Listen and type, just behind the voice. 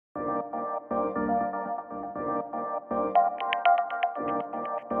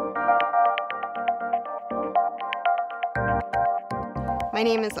My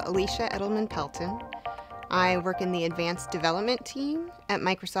name is Alicia Edelman Pelton. I work in the advanced development team at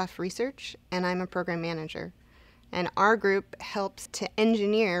Microsoft Research, and I'm a program manager. And our group helps to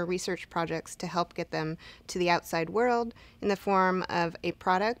engineer research projects to help get them to the outside world in the form of a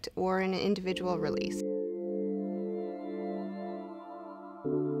product or an individual release.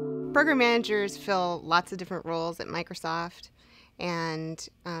 Program managers fill lots of different roles at Microsoft, and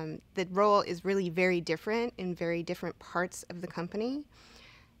the role is really very different in very different parts of the company.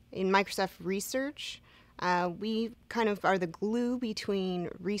 In Microsoft Research, we kind of are the glue between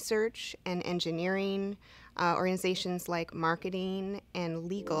research and engineering, organizations like marketing and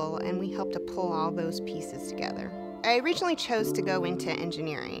legal, and we help to pull all those pieces together. I originally chose to go into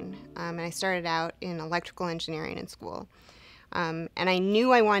engineering, and I started out in electrical engineering in school. And I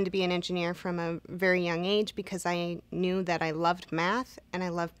knew I wanted to be an engineer from a very young age because I knew that I loved math and I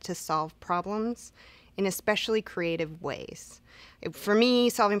loved to solve problems in especially creative ways. For me,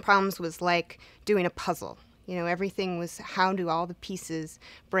 solving problems was like doing a puzzle. You know, everything was how do all the pieces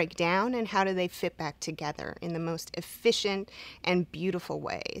break down and how do they fit back together in the most efficient and beautiful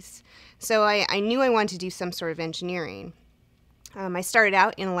ways. So I knew I wanted to do some sort of engineering. I started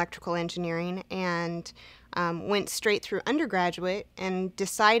out in electrical engineering and went straight through undergraduate and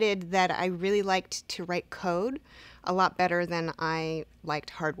decided that I really liked to write code a lot better than I liked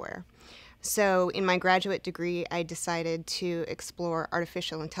hardware. So in my graduate degree, I decided to explore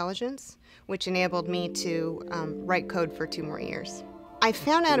artificial intelligence, which enabled me to write code for 2 more years. I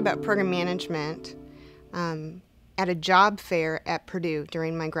found out about program management at a job fair at Purdue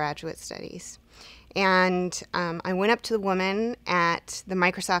during my graduate studies. And I went up to the woman at the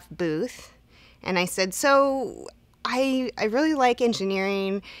Microsoft booth, and I said, so I really like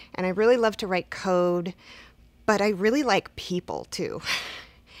engineering, and I really love to write code, but I really like people too.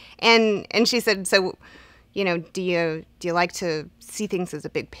 And she said, so, you know, do you like to see things as a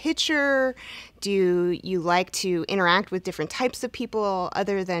big picture? Do you like to interact with different types of people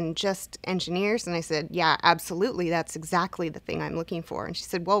other than just engineers? And I said, yeah, absolutely. That's exactly the thing I'm looking for. And she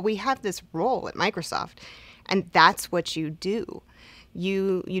said, well, we have this role at Microsoft, and that's what you do.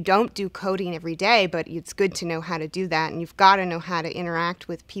 You don't do coding every day, but it's good to know how to do that, and you've got to know how to interact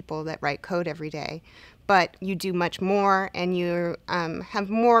with people that write code every day. But you do much more, and you have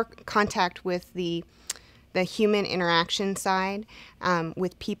more contact with the human interaction side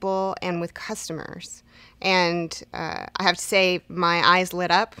with people and with customers. And I have to say, my eyes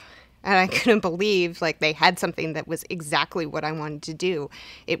lit up, and I couldn't believe like they had something that was exactly what I wanted to do.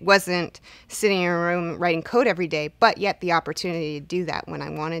 It wasn't sitting in a room writing code every day, but yet the opportunity to do that when I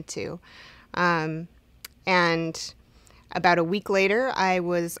wanted to. And about a week later, I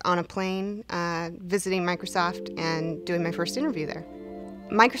was on a plane visiting Microsoft and doing my first interview there.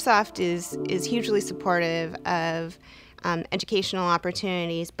 Microsoft is hugely supportive of educational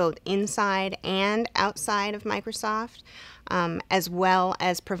opportunities both inside and outside of Microsoft, as well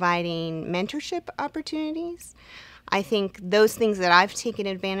as providing mentorship opportunities. I think those things that I've taken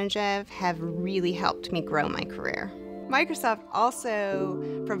advantage of have really helped me grow my career. Microsoft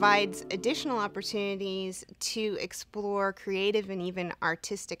also provides additional opportunities to explore creative and even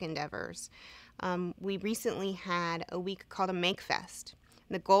artistic endeavors. We recently had a week called a Make Fest.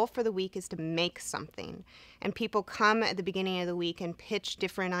 The goal for the week is to make something, and people come at the beginning of the week and pitch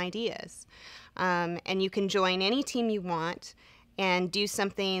different ideas. And you can join any team you want and do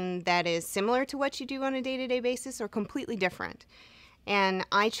something that is similar to what you do on a day-to-day basis or completely different. And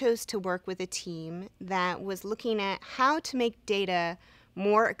I chose to work with a team that was looking at how to make data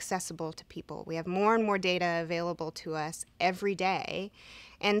more accessible to people. We have more and more data available to us every day,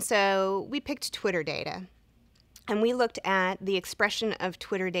 and so we picked Twitter data. And we looked at the expression of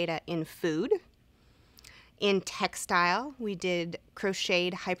Twitter data in food. In textile, we did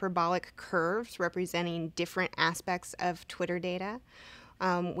crocheted hyperbolic curves representing different aspects of Twitter data.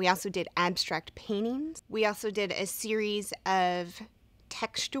 We also did abstract paintings. We also did a series of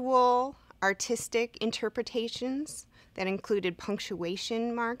textual artistic interpretations that included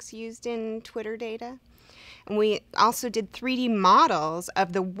punctuation marks used in Twitter data. And we also did 3D models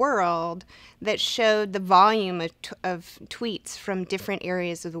of the world that showed the volume of tweets from different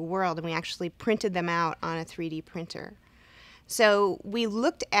areas of the world, and we actually printed them out on a 3D printer. So we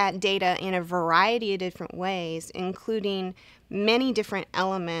looked at data in a variety of different ways, including many different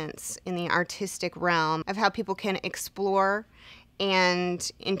elements in the artistic realm of how people can explore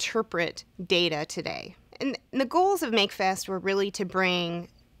and interpret data today. And the goals of MakeFest were really to bring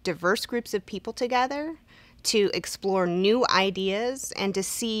diverse groups of people together to explore new ideas and to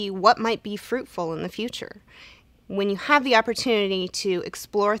see what might be fruitful in the future. When you have the opportunity to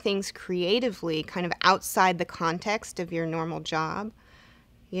explore things creatively, kind of outside the context of your normal job,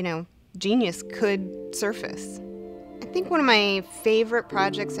 genius could surface. I think one of my favorite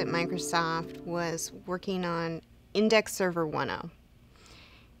projects at Microsoft was working on Index Server 1.0.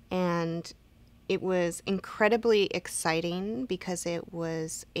 And it was incredibly exciting because it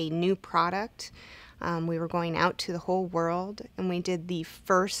was a new product. We were going out to the whole world, and we did the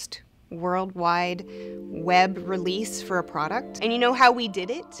first worldwide web release for a product. And you know how we did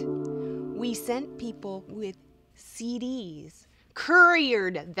it? We sent people with CDs,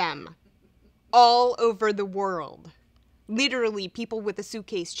 couriered them all over the world. Literally, people with a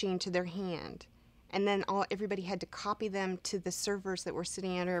suitcase chained to their hand. And then everybody had to copy them to the servers that were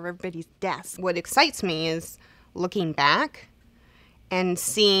sitting under everybody's desk. What excites me is looking back and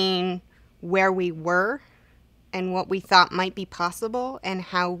seeing where we were and what we thought might be possible and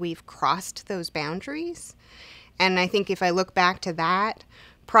how we've crossed those boundaries. And I think if I look back to that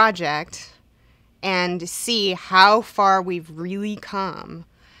project and see how far we've really come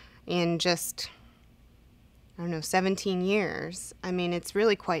in just, 17 years, it's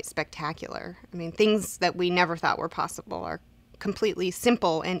really quite spectacular. Things that we never thought were possible are completely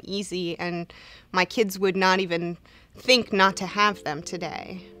simple and easy, and my kids would not even think not to have them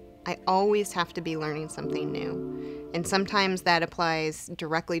today. I always have to be learning something new, and sometimes that applies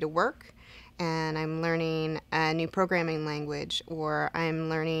directly to work, and I'm learning a new programming language, or I'm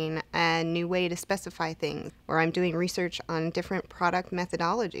learning a new way to specify things, or I'm doing research on different product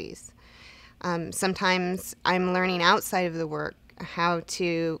methodologies. Sometimes I'm learning outside of the work how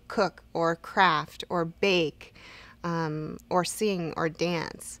to cook or craft or bake or sing or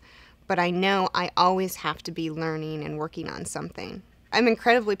dance. But I know I always have to be learning and working on something. I'm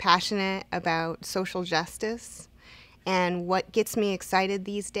incredibly passionate about social justice, and what gets me excited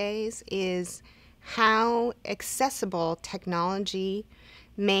these days is how accessible technology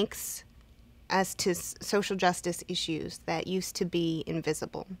makes us to social justice issues that used to be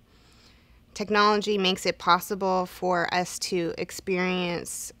invisible. Technology makes it possible for us to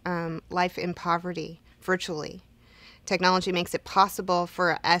experience life in poverty virtually. Technology makes it possible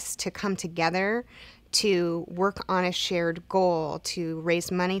for us to come together to work on a shared goal, to raise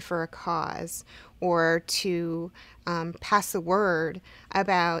money for a cause, or to pass the word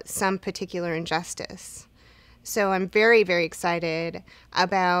about some particular injustice. So I'm very, very excited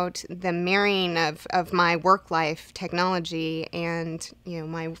about the marrying of my work life, technology, and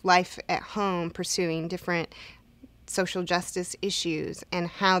my life at home pursuing different social justice issues and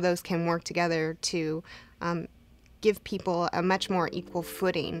how those can work together to give people a much more equal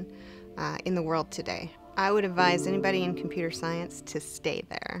footing in the world today. I would advise anybody in computer science to stay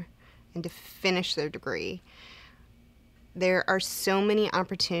there and to finish their degree. There are so many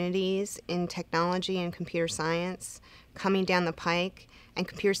opportunities in technology and computer science coming down the pike, and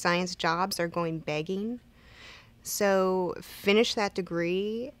computer science jobs are going begging. So finish that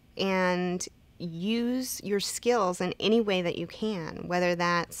degree and use your skills in any way that you can, whether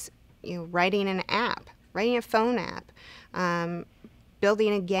that's writing an app, writing a phone app,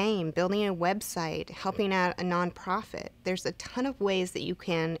 building a game, building a website, helping out a nonprofit. There's a ton of ways that you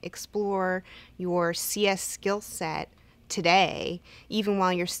can explore your CS skill set today, even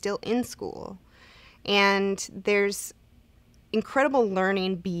while you're still in school. And there's incredible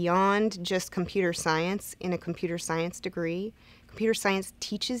learning beyond just computer science in a computer science degree. Computer science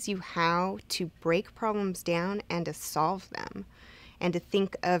teaches you how to break problems down and to solve them, and to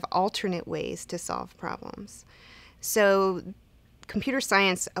think of alternate ways to solve problems. So computer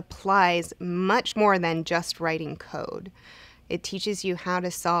science applies much more than just writing code. It teaches you how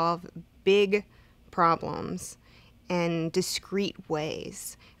to solve big problems in discrete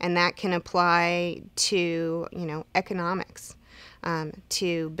ways, and that can apply to economics,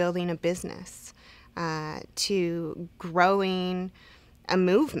 to building a business, to growing a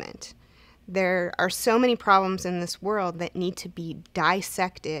movement. There are so many problems in this world that need to be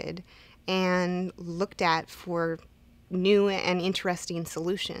dissected and looked at for new and interesting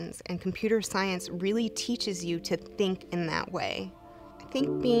solutions, and computer science really teaches you to think in that way. I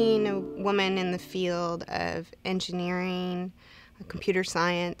think being a woman in the field of engineering, computer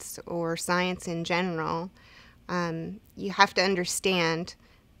science, or science in general, you have to understand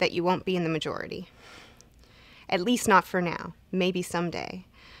that you won't be in the majority. At least not for now, maybe someday.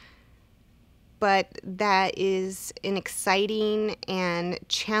 But that is an exciting and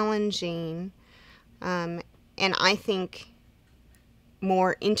challenging, and I think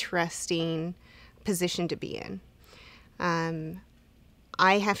more interesting position to be in.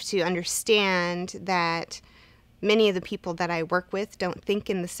 I have to understand that Many of the people that I work with don't think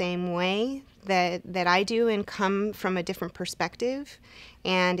in the same way that I do and come from a different perspective.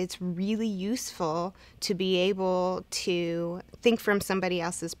 And it's really useful to be able to think from somebody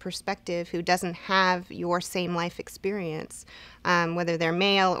else's perspective who doesn't have your same life experience, whether they're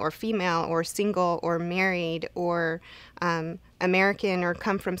male or female or single or married or American or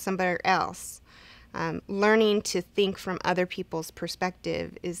come from somewhere else. Learning to think from other people's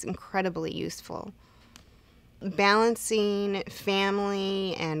perspective is incredibly useful. Balancing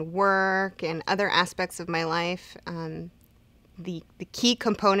family and work and other aspects of my life, the key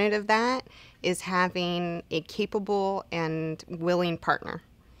component of that is having a capable and willing partner.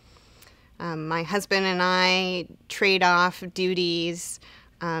 My husband and I trade off duties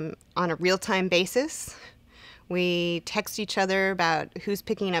on a real-time basis. We text each other about who's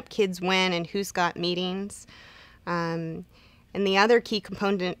picking up kids when and who's got meetings. And the other key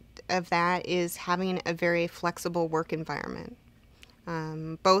component of that is having a very flexible work environment.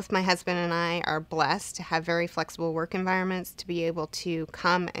 Both my husband and I are blessed to have very flexible work environments to be able to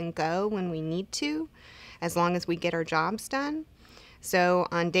come and go when we need to, as long as we get our jobs done. So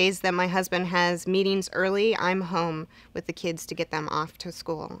on days that my husband has meetings early, I'm home with the kids to get them off to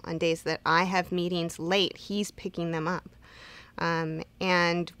school. On days that I have meetings late, he's picking them up.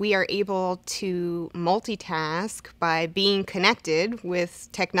 And we are able to multitask by being connected with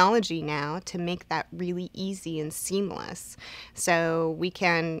technology now to make that really easy and seamless. So we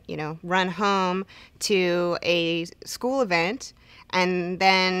can, run home to a school event and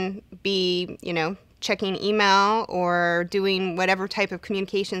then be, checking email or doing whatever type of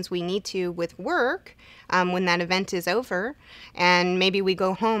communications we need to with work when that event is over, and maybe we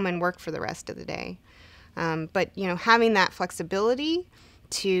go home and work for the rest of the day. But having that flexibility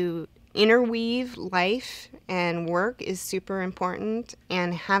to interweave life and work is super important,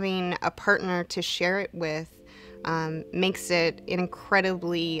 and having a partner to share it with makes it an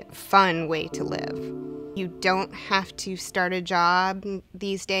incredibly fun way to live. You don't have to start a job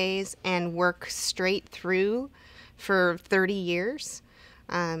these days and work straight through for 30 years.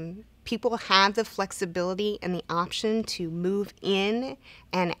 People have the flexibility and the option to move in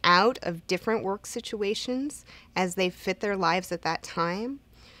and out of different work situations as they fit their lives at that time.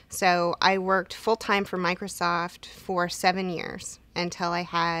 So I worked full-time for Microsoft for 7 years until I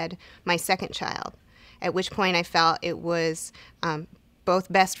had my second child, at which point I felt it was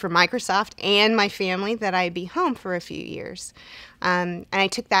both best for Microsoft and my family that I be home for a few years. And I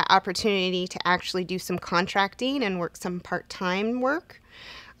took that opportunity to actually do some contracting and work some part-time work.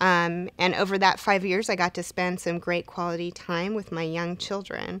 And over that 5 years, I got to spend some great quality time with my young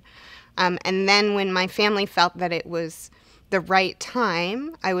children. And then when my family felt that it was the right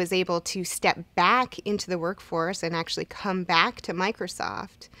time, I was able to step back into the workforce and actually come back to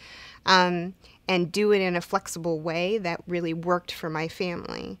Microsoft and do it in a flexible way that really worked for my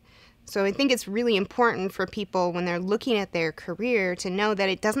family. So I think it's really important for people when they're looking at their career to know that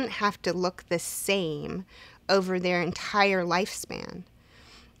it doesn't have to look the same over their entire lifespan.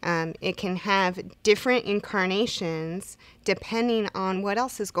 It can have different incarnations depending on what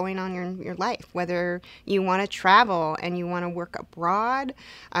else is going on in your life, whether you want to travel and you want to work abroad,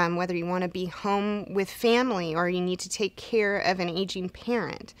 whether you want to be home with family or you need to take care of an aging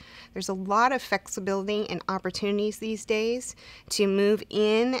parent. There's a lot of flexibility and opportunities these days to move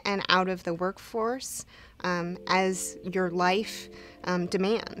in and out of the workforce as your life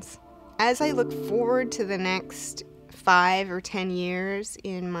demands. As I look forward to the next 5 or 10 years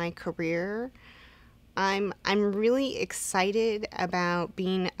in my career, I'm really excited about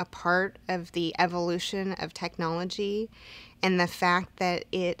being a part of the evolution of technology and the fact that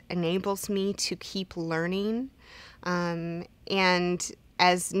it enables me to keep learning. And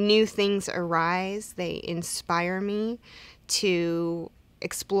as new things arise, they inspire me to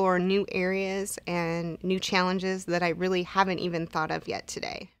explore new areas and new challenges that I really haven't even thought of yet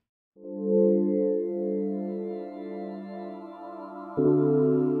today.